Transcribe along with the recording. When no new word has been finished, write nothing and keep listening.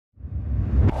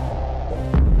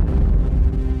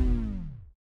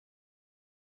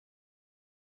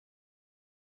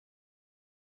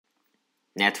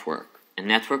Network. A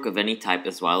network of any type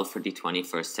is vital for the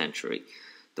 21st century.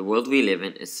 The world we live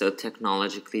in is so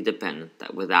technologically dependent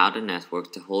that without a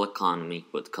network, the whole economy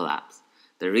would collapse.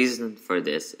 The reason for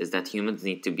this is that humans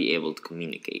need to be able to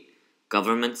communicate.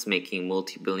 Governments making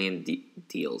multi-billion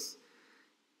deals.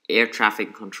 Air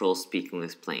traffic control speaking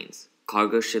with planes.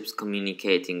 Cargo ships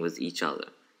communicating with each other.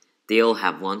 They all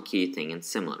have one key thing in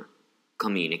similar: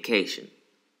 communication.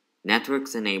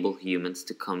 Networks enable humans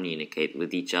to communicate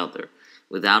with each other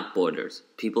without borders.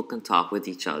 People can talk with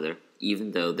each other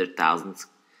even though there are thousands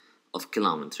of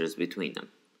kilometers between them.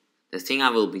 The thing I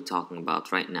will be talking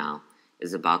about right now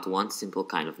is about one simple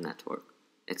kind of network.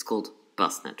 It's called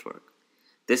bus network.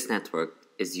 This network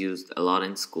is used a lot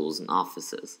in schools and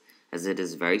offices as it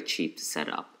is very cheap to set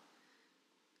up.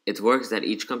 It works that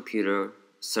each computer,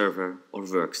 server, or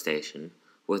workstation,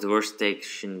 with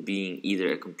workstation being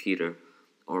either a computer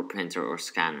or printer or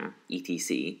scanner,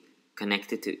 etc.,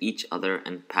 connected to each other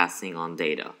and passing on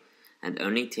data, and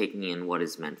only taking in what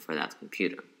is meant for that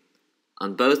computer.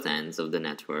 On both ends of the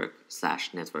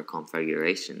network/network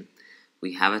configuration,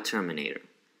 we have a terminator,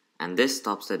 and this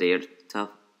stops the data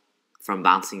from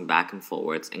bouncing back and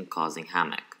forwards and causing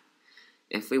havoc.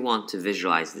 If we want to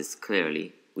visualize this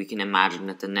clearly, we can imagine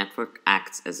that the network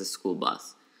acts as a school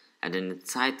bus, and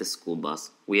inside the school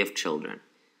bus we have children,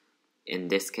 in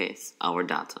this case our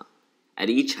data. At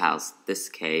each house, this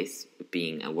case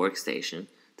being a workstation,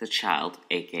 the child,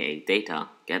 aka data,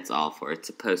 gets off where it's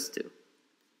supposed to.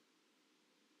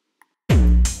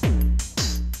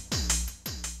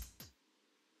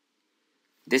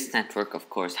 This network, of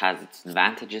course, has its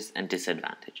advantages and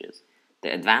disadvantages.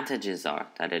 The advantages are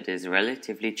that it is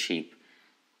relatively cheap,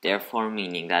 therefore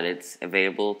meaning that it's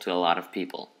available to a lot of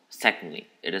people. Secondly,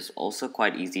 it is also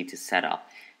quite easy to set up,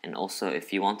 and also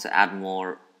if you want to add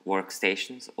more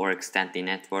workstations or extend the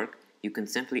network, you can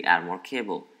simply add more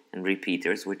cable and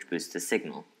repeaters which boost the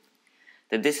signal.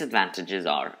 The disadvantages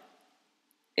are,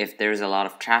 if there is a lot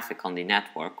of traffic on the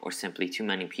network or simply too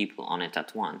many people on it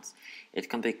at once, it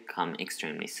can become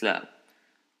extremely slow.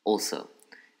 Also,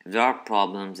 if there are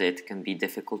problems, it can be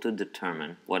difficult to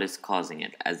determine what is causing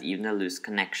it, as even a loose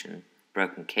connection,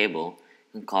 broken cable,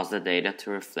 can cause the data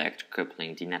to reflect,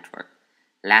 crippling the network.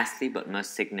 Lastly, but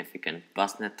most significant,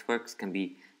 bus networks can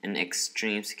be an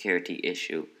extreme security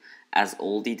issue, as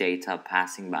all the data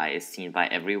passing by is seen by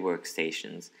every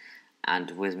workstation,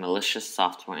 and with malicious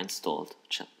software installed,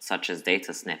 such as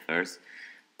data sniffers,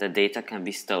 the data can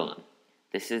be stolen.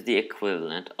 This is the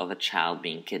equivalent of a child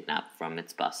being kidnapped from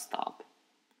its bus stop.